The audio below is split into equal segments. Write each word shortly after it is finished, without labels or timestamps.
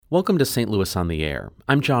Welcome to St. Louis on the Air.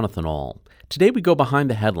 I'm Jonathan Ahl. Today we go behind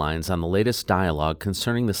the headlines on the latest dialogue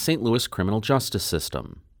concerning the St. Louis criminal justice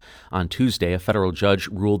system. On Tuesday, a federal judge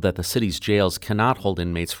ruled that the city's jails cannot hold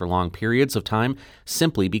inmates for long periods of time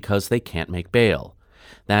simply because they can't make bail.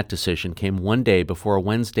 That decision came one day before a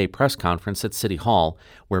Wednesday press conference at City Hall,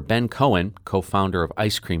 where Ben Cohen, co-founder of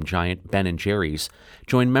ice cream giant Ben & Jerry's,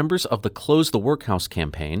 joined members of the Close the Workhouse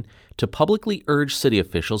campaign to publicly urge city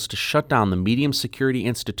officials to shut down the medium security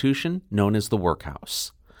institution known as the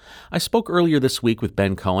Workhouse. I spoke earlier this week with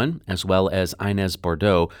Ben Cohen, as well as Inez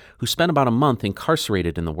Bordeaux, who spent about a month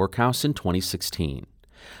incarcerated in the Workhouse in 2016.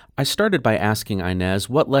 I started by asking Inez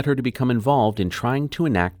what led her to become involved in trying to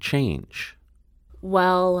enact change.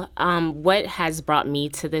 Well, what has brought me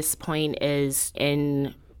to this point is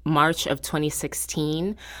in March of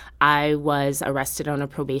 2016, I was arrested on a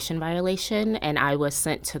probation violation and I was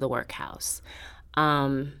sent to the workhouse.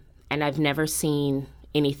 And I've never seen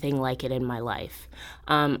anything like it in my life.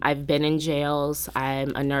 I've been in jails.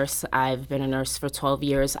 I'm a nurse. I've been a nurse for 12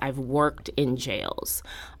 years. I've worked in jails.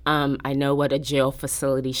 I know what a jail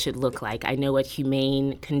facility should look like. I know what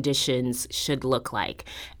humane conditions should look like.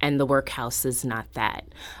 And the workhouse is not that.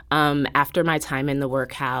 After my time in the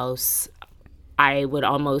workhouse, I would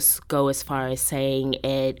almost go as far as saying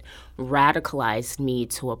it radicalized me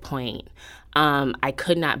to a point. I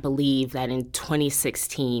could not believe that in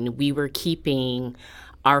 2016 we were keeping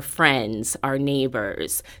our friends, our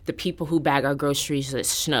neighbors, the people who bag our groceries at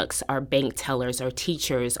Schnucks, our bank tellers, our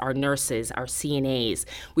teachers, our nurses, our CNAs.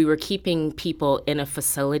 We were keeping people in a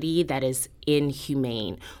facility that is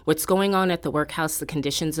inhumane. What's going on at the workhouse, the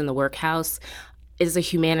conditions in the workhouse, is a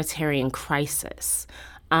humanitarian crisis.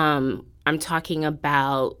 I'm talking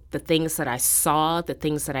about the things that I saw, the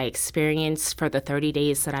things that I experienced for the 30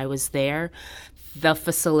 days that I was there. The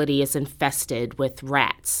facility is infested with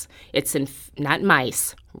rats. It's not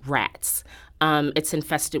mice, rats. It's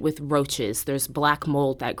infested with roaches. There's black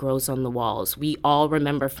mold that grows on the walls. We all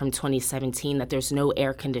remember from 2017 that there's no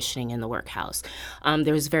air conditioning in the workhouse.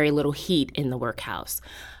 There's very little heat in the workhouse.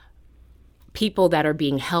 People that are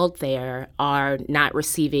being held there are not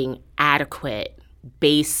receiving adequate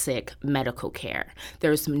basic medical care.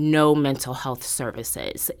 There's no mental health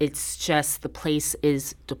services. It's just the place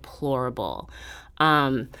is deplorable.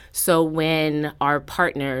 So when our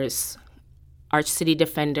partners, our city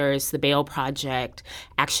defenders, the Bail Project,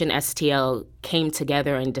 Action STL came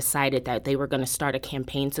together and decided that they were going to start a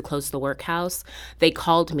campaign to close the workhouse, they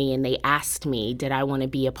called me and they asked me, did I want to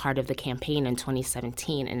be a part of the campaign in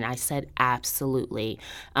 2017? And I said, absolutely.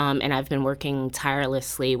 And I've been working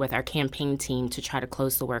tirelessly with our campaign team to try to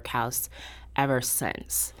close the workhouse ever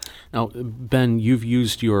since. Now, Ben, you've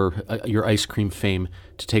used your ice cream fame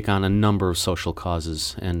to take on a number of social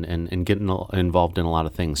causes and get involved in a lot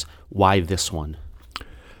of things. Why this one?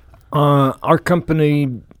 Our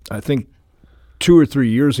company, I think 2 or 3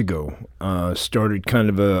 years ago, started kind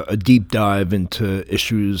of a deep dive into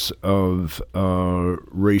issues of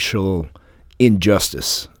racial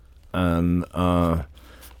injustice. And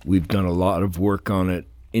we've done a lot of work on it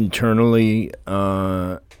internally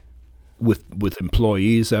with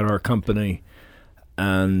employees at our company.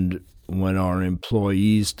 And when our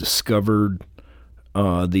employees discovered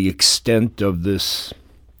the extent of this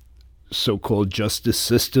so-called justice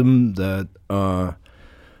system that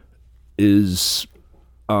is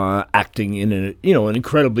acting in an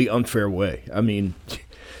incredibly unfair way. I mean,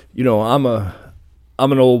 I'm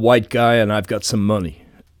an old white guy and I've got some money.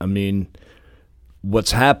 I mean,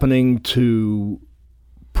 what's happening to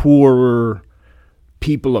poorer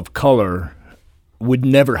people of color would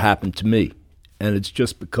never happen to me. And it's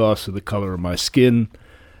just because of the color of my skin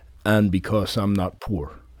and because I'm not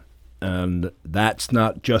poor. And that's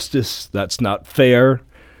not justice. That's not fair.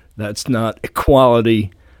 That's not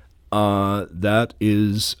equality. That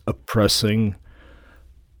is oppressing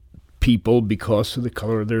people because of the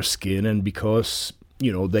color of their skin and because,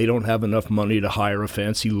 they don't have enough money to hire a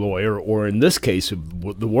fancy lawyer or, in this case,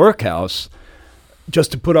 of the workhouse,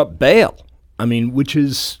 just to put up bail. I mean, which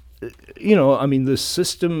is, the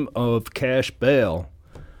system of cash bail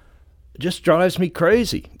just drives me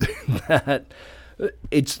crazy. That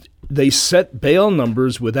they set bail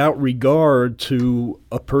numbers without regard to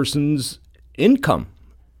a person's income.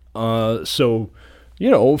 For me,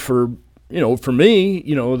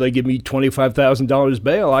 they give me $25,000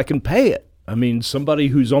 bail, I can pay it. I mean, somebody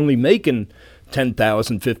who's only making $10,000,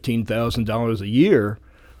 $15,000 a year,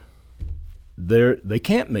 they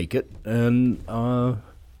can't make it, and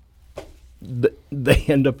they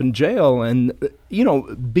end up in jail. And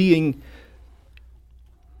being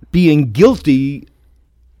guilty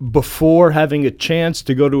before having a chance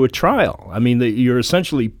to go to a trial. I mean, you're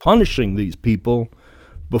essentially punishing these people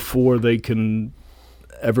before they can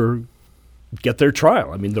ever get their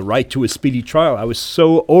trial. I mean, the right to a speedy trial. I was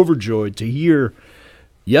so overjoyed to hear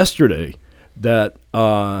yesterday that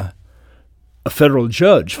a federal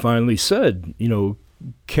judge finally said,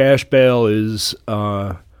 cash bail is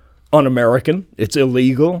un-American, it's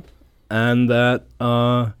illegal, and that,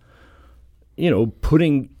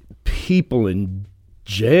 putting people in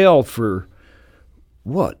jail for,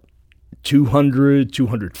 200,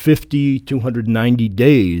 250, 290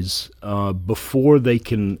 days before they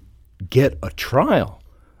can get a trial.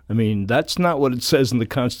 I mean, that's not what it says in the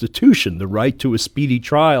Constitution, the right to a speedy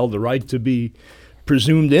trial, the right to be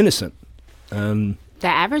presumed innocent. The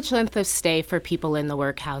average length of stay for people in the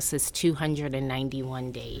workhouse is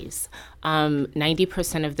 291 days.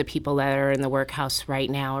 90% of the people that are in the workhouse right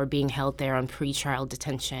now are being held there on pretrial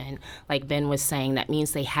detention. Like Ben was saying, that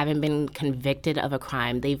means they haven't been convicted of a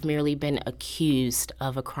crime. They've merely been accused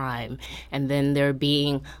of a crime. And then they're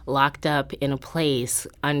being locked up in a place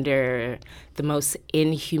under the most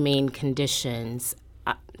inhumane conditions.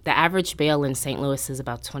 The average bail in St. Louis is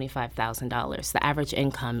about $25,000. The average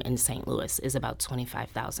income in St. Louis is about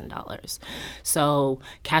 $25,000. So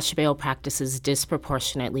cash bail practices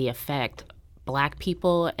disproportionately affect Black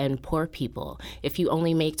people and poor people. If you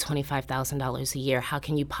only make $25,000 a year, how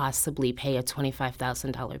can you possibly pay a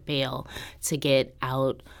 $25,000 bail to get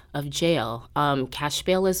out of jail? Cash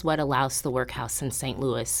bail is what allows the workhouse in St.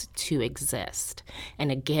 Louis to exist.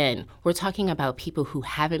 And again, we're talking about people who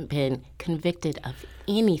haven't been convicted of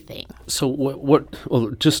anything. So well,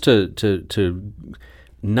 just to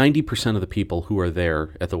 90% of the people who are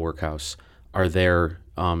there at the workhouse are there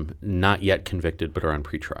not yet convicted but are on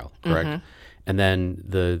pretrial, correct? Mm-hmm. And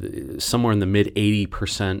then somewhere in the mid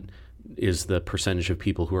 80% is the percentage of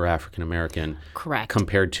people who are African American. Correct.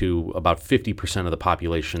 Compared to about 50% of the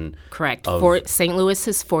population. Correct. St. Louis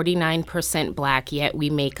is 49% Black, yet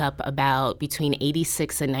we make up about between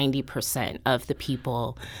 86 and 90% of the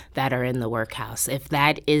people that are in the workhouse. If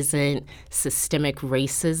that isn't systemic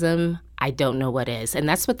racism, I don't know what is. And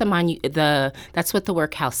that's what that's what the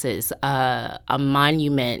workhouse is, a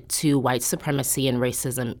monument to white supremacy and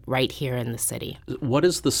racism right here in the city. What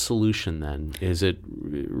is the solution then? Is it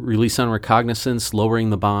release on recognizance,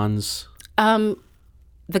 lowering the bonds?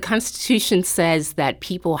 The Constitution says that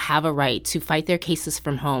people have a right to fight their cases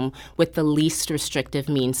from home with the least restrictive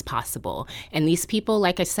means possible. And these people,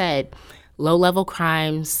 like I said, low-level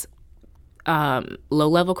crimes,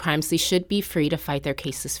 they should be free to fight their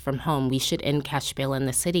cases from home. We should end cash bail in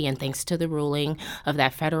the city. And thanks to the ruling of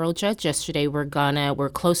that federal judge yesterday, we're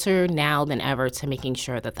closer now than ever to making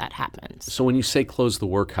sure that happens. So when you say close the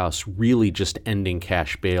workhouse, really just ending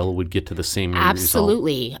cash bail would get to the same result?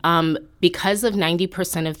 Absolutely. Because of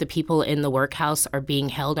 90% of the people in the workhouse are being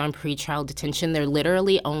held on pretrial detention, they're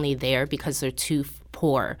literally only there because they're too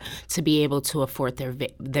poor to be able to afford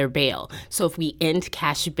their bail. So if we end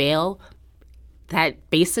cash bail, that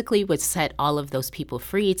basically would set all of those people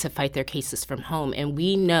free to fight their cases from home. And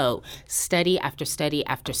we know study after study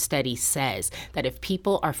after study says that if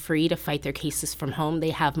people are free to fight their cases from home, they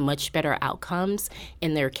have much better outcomes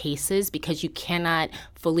in their cases because you cannot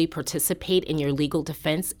fully participate in your legal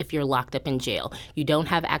defense if you're locked up in jail. You don't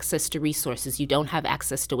have access to resources. You don't have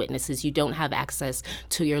access to witnesses. You don't have access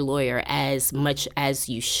to your lawyer as much as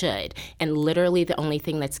you should. And literally the only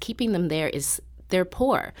thing that's keeping them there is they're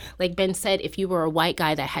poor. Like Ben said, if you were a white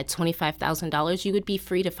guy that had $25,000, you would be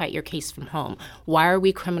free to fight your case from home. Why are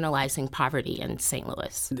we criminalizing poverty in St.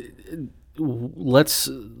 Louis? Let's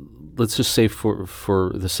just say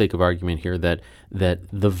for the sake of argument here that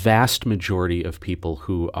the vast majority of people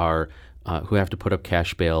who have to put up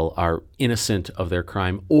cash bail are innocent of their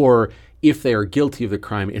crime, or if they are guilty of the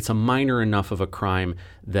crime, it's a minor enough of a crime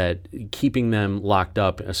that keeping them locked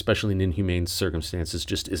up, especially in inhumane circumstances,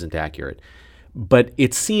 just isn't accurate. But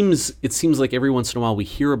it seems like every once in a while we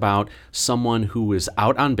hear about someone who is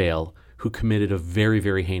out on bail who committed a very,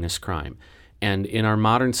 very heinous crime. And in our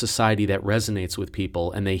modern society, that resonates with people,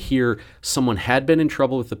 and they hear someone had been in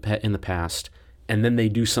trouble in the past, and then they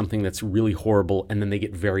do something that's really horrible, and then they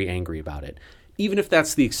get very angry about it. Even if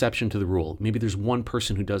that's the exception to the rule, maybe there's one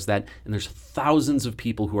person who does that, and there's thousands of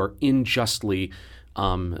people who are unjustly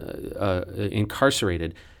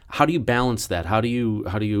incarcerated. How do you balance that? How do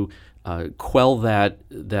you quell that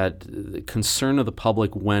concern of the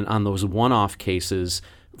public when on those one-off cases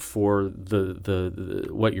for the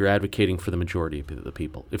what you're advocating for the majority of the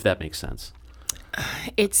people, if that makes sense?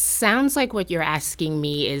 It sounds like what you're asking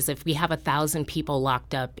me is if we have 1,000 people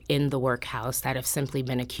locked up in the workhouse that have simply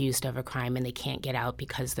been accused of a crime and they can't get out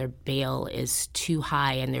because their bail is too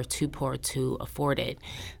high and they're too poor to afford it.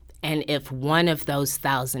 And if one of those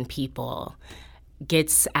 1,000 people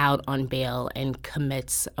gets out on bail and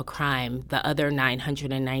commits a crime, the other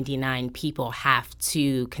 999 people have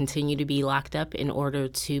to continue to be locked up in order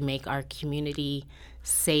to make our community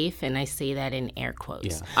safe, and I say that in air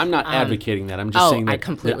quotes. Yeah, I'm not advocating that. I'm just saying that I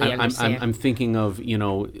completely understand. I'm thinking of,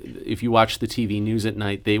 if you watch the TV news at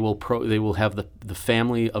night, they will have the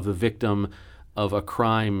family of the victim of a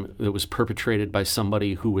crime that was perpetrated by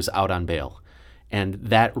somebody who was out on bail, and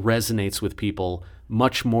that resonates with people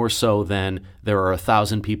much more so than there are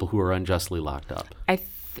 1,000 people who are unjustly locked up.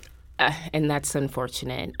 And that's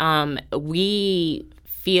unfortunate. We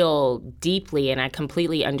feel deeply, and I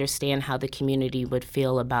completely understand how the community would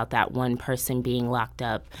feel about that one person being locked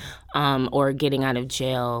up or getting out of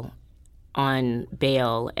jail on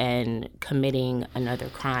bail and committing another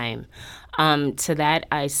crime. To that,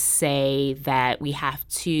 I say that we have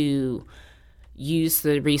to use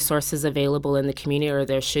the resources available in the community, or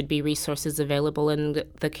there should be resources available in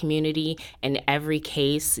the community, and every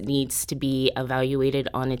case needs to be evaluated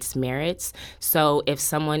on its merits. So if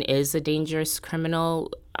someone is a dangerous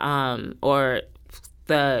criminal, or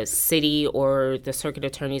the city or the circuit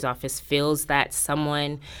attorney's office feels that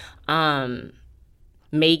someone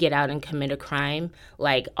may get out and commit a crime,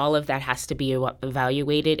 like all of that has to be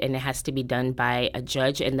evaluated, and it has to be done by a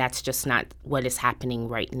judge, and that's just not what is happening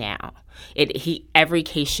right now. Every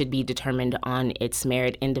case should be determined on its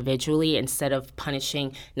merit individually. Instead of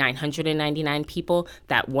punishing 999 people,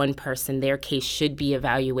 that one person, their case should be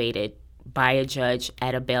evaluated by a judge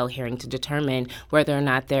at a bail hearing to determine whether or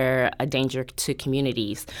not they're a danger to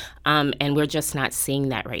communities. And we're just not seeing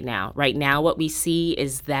that right now. Right now, what we see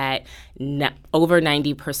is that over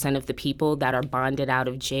 90% of the people that are bonded out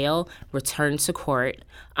of jail return to court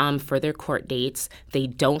for their court dates. They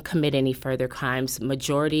don't commit any further crimes.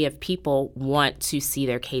 Majority of people want to see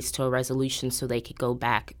their case to a resolution so they could go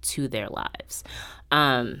back to their lives.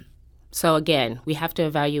 So again, we have to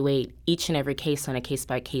evaluate each and every case on a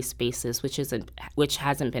case-by-case basis, which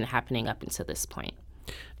hasn't been happening up until this point.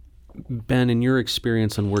 Ben, in your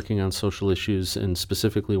experience on working on social issues, and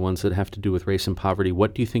specifically ones that have to do with race and poverty,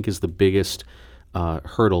 what do you think is the biggest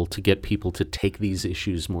hurdle to get people to take these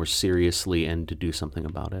issues more seriously and to do something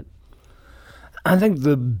about it? I think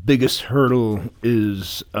the biggest hurdle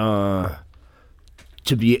is to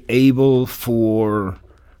be able for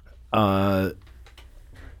a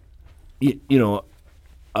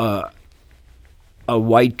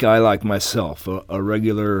white guy like myself, a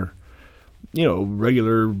regular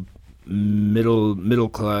middle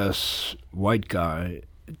class white guy,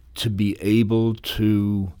 to be able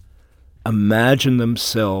to imagine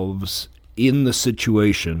themselves in the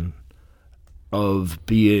situation of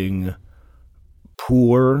being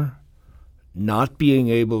poor, not being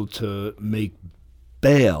able to make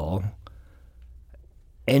bail,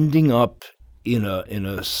 ending up in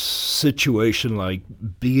a situation like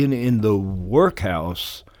being in the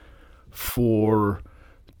workhouse for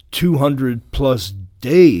 200 plus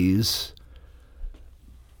days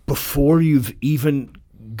before you've even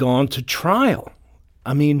gone to trial.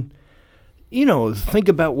 I mean, think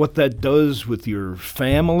about what that does with your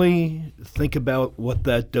family. Think about what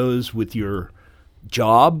that does with your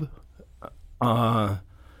job.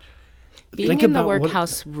 Being in the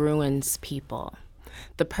workhouse ruins people.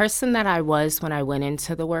 The person that I was when I went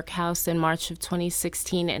into the workhouse in March of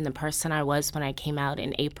 2016 and the person I was when I came out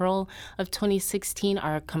in April of 2016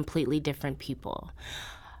 are completely different people.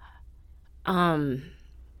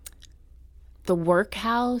 The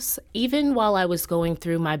workhouse, even while I was going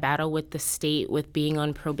through my battle with the state with being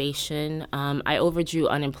on probation, I overdrew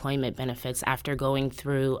unemployment benefits after going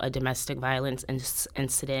through a domestic violence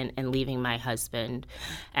incident and leaving my husband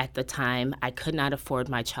at the time. I could not afford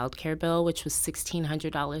my child care bill, which was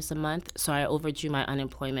 $1,600 a month, so I overdrew my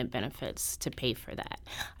unemployment benefits to pay for that.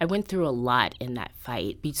 I went through a lot in that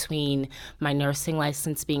fight, between my nursing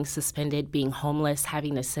license being suspended, being homeless,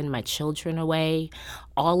 having to send my children away,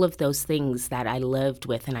 all of those things that I lived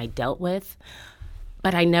with and I dealt with,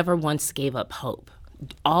 but I never once gave up hope.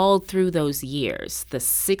 All through those years, the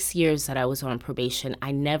 6 years that I was on probation,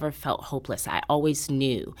 I never felt hopeless. I always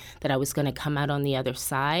knew that I was going to come out on the other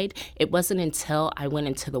side. It wasn't until I went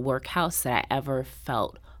into the workhouse that I ever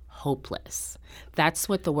felt hopeless. That's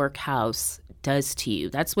what the workhouse does to you.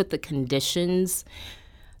 That's what the conditions,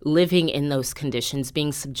 living in those conditions,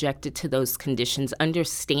 being subjected to those conditions,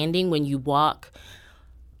 understanding when you walk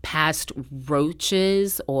past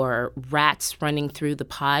roaches or rats running through the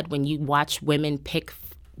pod, when you watch women pick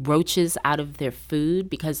roaches out of their food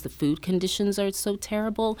because the food conditions are so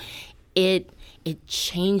terrible, it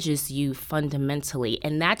changes you fundamentally.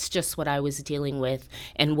 And that's just what I was dealing with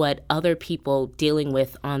and what other people dealing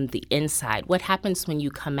with on the inside. What happens when you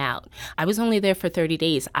come out? I was only there for 30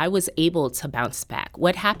 days. I was able to bounce back.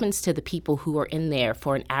 What happens to the people who are in there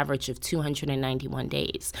for an average of 291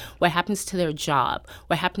 days? What happens to their job?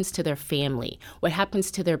 What happens to their family? What happens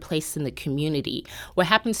to their place in the community? What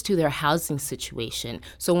happens to their housing situation?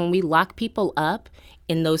 So when we lock people up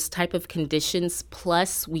in those type of conditions,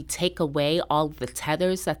 plus we take away all the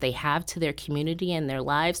tethers that they have to their community and their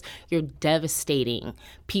lives, you're devastating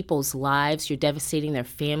people's lives, you're devastating their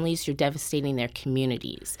families, you're devastating their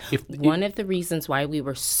communities. One of the reasons why we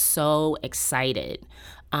were so excited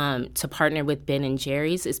to partner with Ben &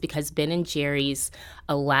 Jerry's is because Ben & Jerry's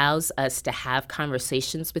allows us to have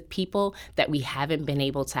conversations with people that we haven't been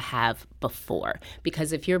able to have before.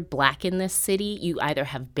 Because if you're Black in this city, you either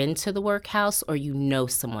have been to the workhouse or you know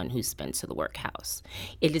someone who's been to the workhouse.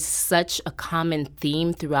 It is such a common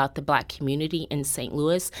theme throughout the Black community in St.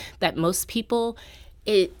 Louis that most people,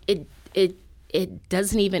 it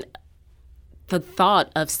doesn't even... The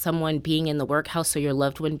thought of someone being in the workhouse or your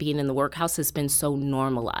loved one being in the workhouse has been so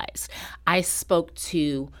normalized. I spoke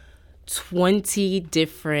to 20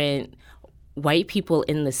 different white people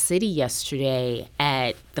in the city yesterday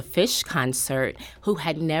at the Fish concert who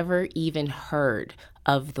had never even heard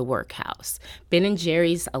of the workhouse. Ben &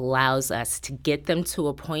 Jerry's allows us to get them to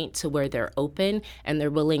a point to where they're open and they're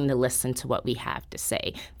willing to listen to what we have to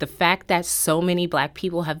say. The fact that so many Black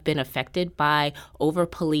people have been affected by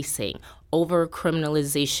over-policing,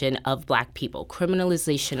 over-criminalization of Black people,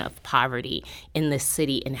 criminalization of poverty in the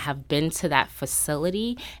city, and have been to that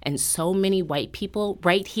facility, and so many white people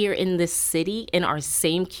right here in this city, in our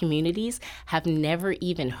same communities, have never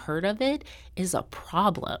even heard of it, is a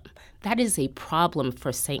problem. That is a problem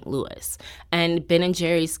for St. Louis. And Ben &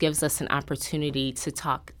 Jerry's gives us an opportunity to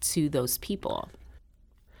talk to those people.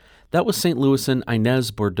 That was St. Louisan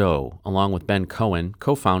Inez Bordeaux, along with Ben Cohen,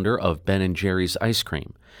 co-founder of Ben & Jerry's Ice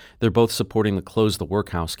Cream. They're both supporting the Close the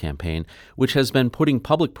Workhouse campaign, which has been putting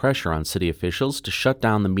public pressure on city officials to shut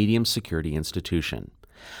down the medium security institution.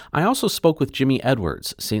 I also spoke with Jimmy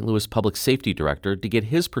Edwards, St. Louis Public Safety Director, to get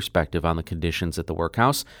his perspective on the conditions at the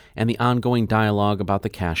workhouse and the ongoing dialogue about the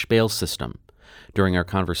cash bail system. During our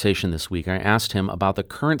conversation this week, I asked him about the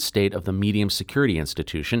current state of the medium security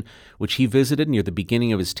institution, which he visited near the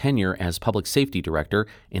beginning of his tenure as Public Safety Director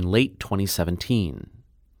in late 2017.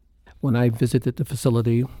 When I visited the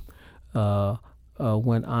facility,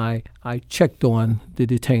 when I checked on the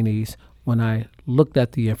detainees, when I looked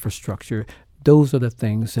at the infrastructure, those are the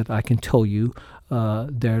things that I can tell you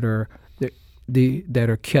that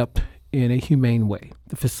are kept in a humane way.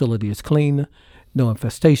 The facility is clean, no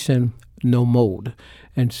infestation, no mold.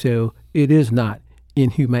 And so it is not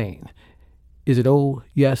inhumane. Is it old?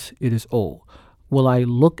 Yes, it is old. Will I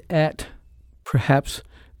look at perhaps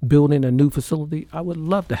building a new facility? I would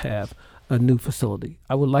love to have a new facility.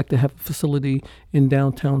 I would like to have a facility in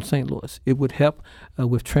downtown St. Louis. It would help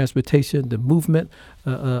with transportation, the movement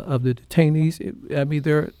of the detainees.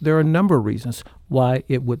 There are a number of reasons why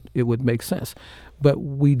it would make sense. But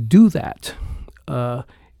we do that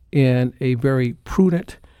in a very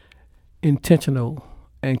prudent, intentional,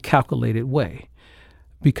 and calculated way.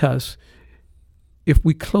 Because if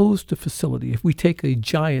we close the facility, if we take a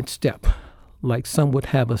giant step, like some would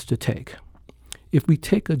have us to take, if we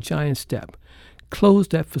take a giant step, close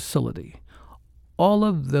that facility, all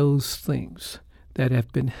of those things that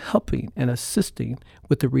have been helping and assisting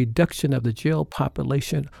with the reduction of the jail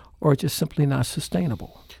population are just simply not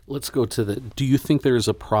sustainable. Let's go to do you think there is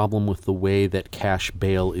a problem with the way that cash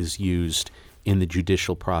bail is used in the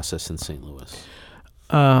judicial process in St. Louis?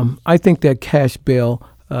 I think that cash bail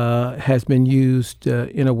has been used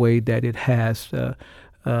in a way that it has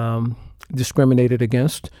discriminated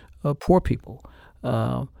against poor people.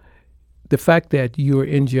 The fact that you're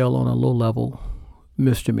in jail on a low-level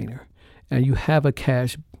misdemeanor and you have a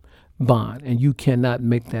cash bond and you cannot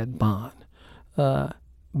make that bond,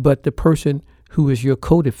 but the person who is your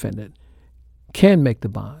co-defendant can make the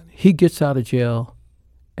bond. He gets out of jail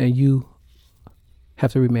and you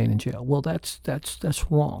have to remain in jail. Well, that's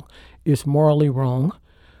wrong. It's morally wrong.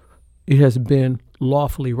 It has been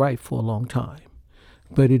lawfully right for a long time,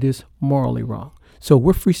 but it is morally wrong. So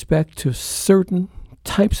with respect to certain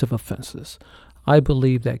types of offenses, I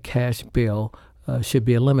believe that cash bail should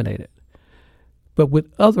be eliminated. But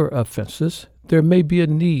with other offenses, there may be a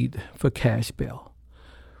need for cash bail.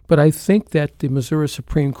 But I think that the Missouri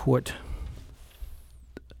Supreme Court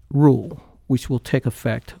rule, which will take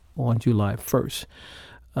effect on July 1st,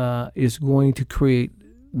 is going to create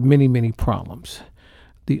many, many problems.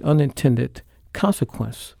 The unintended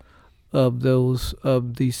consequence of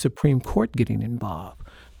the Supreme Court getting involved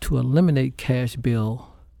to eliminate cash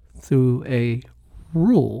bail through a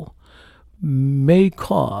rule may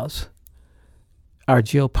cause our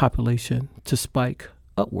jail population to spike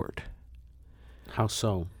upward. How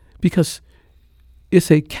so? Because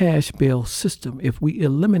it's a cash bail system. If we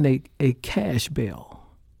eliminate a cash bail,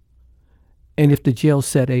 and if the judges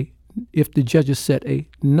set a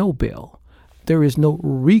no bail, there is no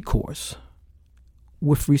recourse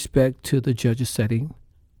with respect to the judges setting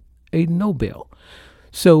a no bail.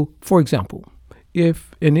 So, for example,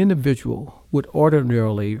 if an individual would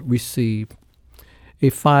ordinarily receive a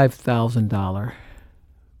 $5,000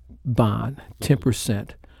 bond, 10%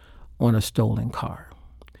 on a stolen car,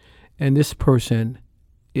 and this person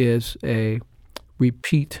is a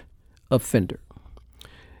repeat offender,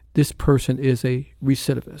 this person is a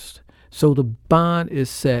recidivist. So the bond is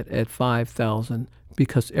set at $5,000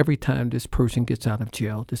 because every time this person gets out of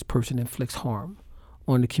jail, this person inflicts harm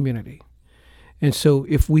on the community. And so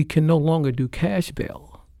if we can no longer do cash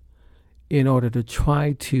bail in order to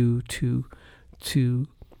try to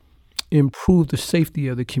improve the safety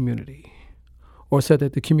of the community, or so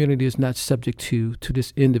that the community is not subject to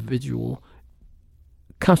this individual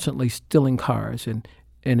constantly stealing cars and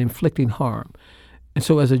inflicting harm. And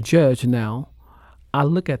so as a judge now, I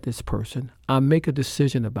look at this person, I make a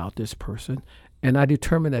decision about this person, and I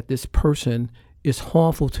determine that this person is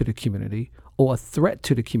harmful to the community or a threat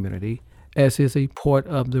to the community, as is a part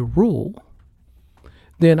of the rule,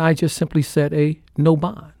 then I just simply set a no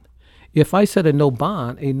bond. If I set a no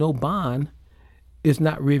bond is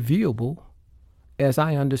not reviewable as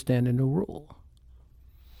I understand in the rule.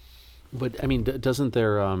 But I mean, doesn't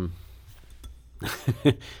there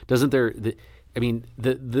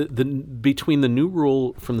between the new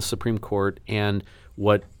rule from the Supreme Court and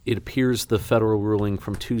what it appears the federal ruling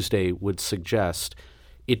from Tuesday would suggest,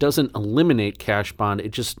 it doesn't eliminate cash bond.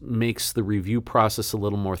 It just makes the review process a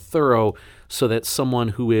little more thorough, so that someone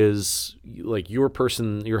who is like your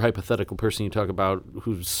hypothetical person you talk about,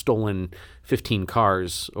 who's stolen 15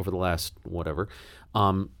 cars over the last whatever,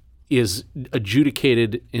 is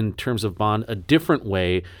adjudicated in terms of bond a different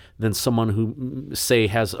way than someone who, say,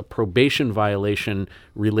 has a probation violation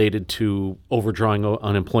related to overdrawing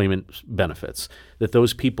unemployment benefits, that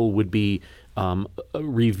those people would be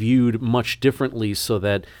reviewed much differently, so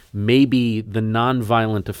that maybe the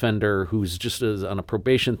nonviolent offender who's just on a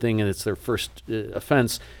probation thing and it's their first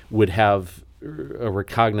offense would have a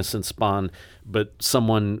recognizance bond, but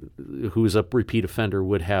someone who's a repeat offender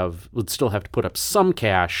would still have to put up some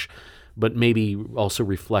cash, but maybe also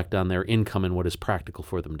reflect on their income and what is practical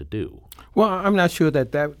for them to do. Well, I'm not sure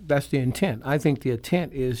that's the intent. I think the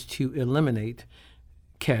intent is to eliminate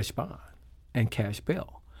cash bond and cash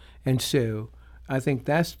bail. And so I think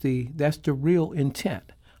that's the real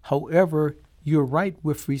intent. However, you're right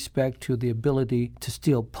with respect to the ability to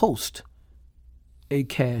still post a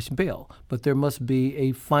cash bail, but there must be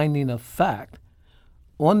a finding of fact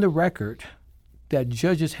on the record that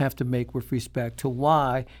judges have to make with respect to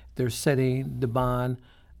why they're setting the bond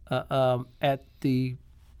at the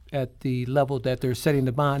level that they're setting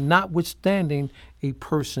the bond, notwithstanding a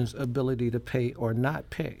person's ability to pay or not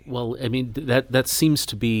pay. Well, I mean, that seems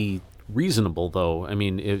to be reasonable, though. I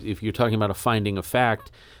mean, if you're talking about a finding of fact,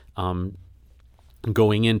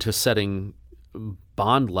 going into setting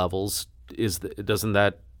bond levels, doesn't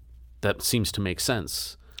that seems to make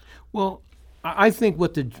sense? Well, I think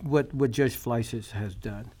what Judge Fleischers has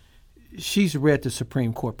done, she's read the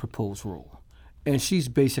Supreme Court proposed rule, and she's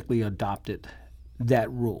basically adopted that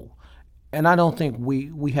rule. And I don't think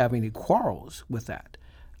we have any quarrels with that.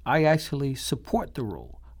 I actually support the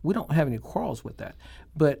rule. We don't have any quarrels with that.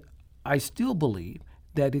 But I still believe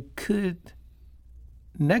that it could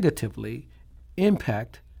negatively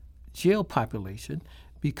impact jail population,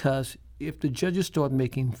 because if the judges start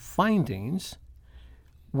making findings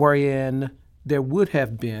wherein there would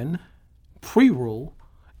have been pre-rule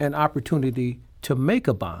an opportunity to make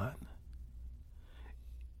a bond,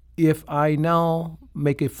 if I now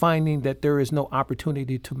make a finding that there is no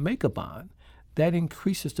opportunity to make a bond, that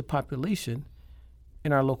increases the population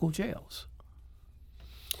in our local jails.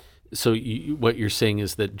 So what you're saying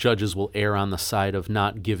is that judges will err on the side of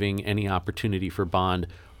not giving any opportunity for bond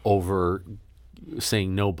over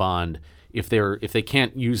saying no bond. If they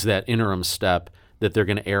can't use that interim step, that they're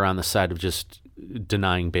going to err on the side of just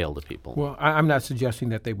denying bail to people. Well, I'm not suggesting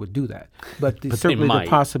that they would do that, but, But certainly they the might.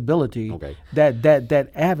 possibility Okay. that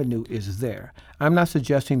avenue is there. I'm not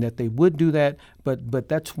suggesting that they would do that, but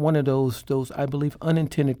that's one of those I believe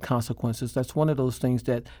unintended consequences. That's one of those things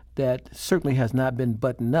that certainly has not been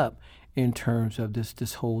buttoned up in terms of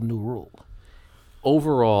this whole new rule.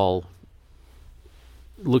 Overall,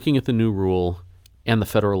 looking at the new rule and the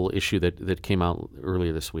federal issue that came out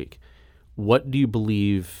earlier this week, what do you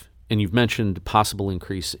believe, and you've mentioned possible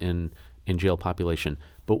increase in jail population,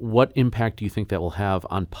 but what impact do you think that will have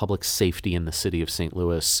on public safety in the city of St.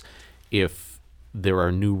 Louis if there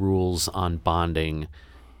are new rules on bonding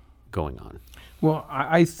going on? Well,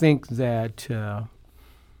 I think that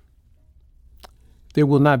there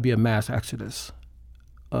will not be a mass exodus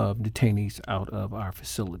of detainees out of our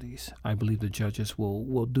facilities. I believe the judges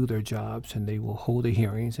will do their jobs, and they will hold the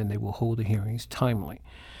hearings, and they will hold the hearings timely.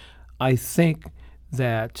 I think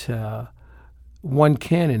that one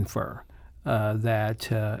can infer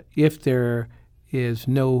that if there is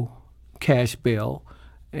no cash bail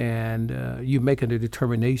and you make a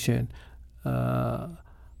determination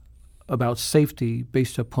about safety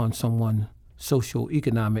based upon someone's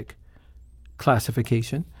socioeconomic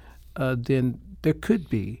classification, then there could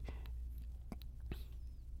be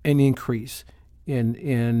an increase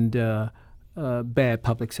in bad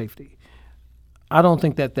public safety. I don't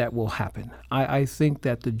think that will happen. I think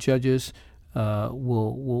that the judges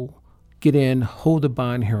will get in, hold the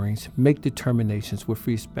bond hearings, make determinations with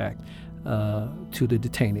respect to the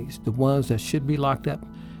detainees. The ones that should be locked up,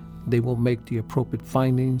 they will make the appropriate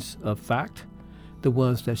findings of fact. The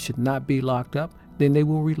ones that should not be locked up, then they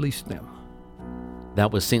will release them.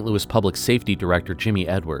 That was St. Louis Public Safety Director Jimmy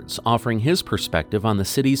Edwards offering his perspective on the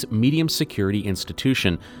city's medium security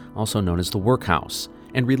institution, also known as the Workhouse,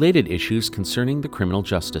 and related issues concerning the criminal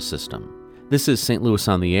justice system. This is St. Louis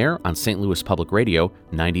on the Air on St. Louis Public Radio,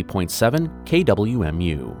 90.7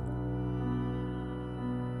 KWMU.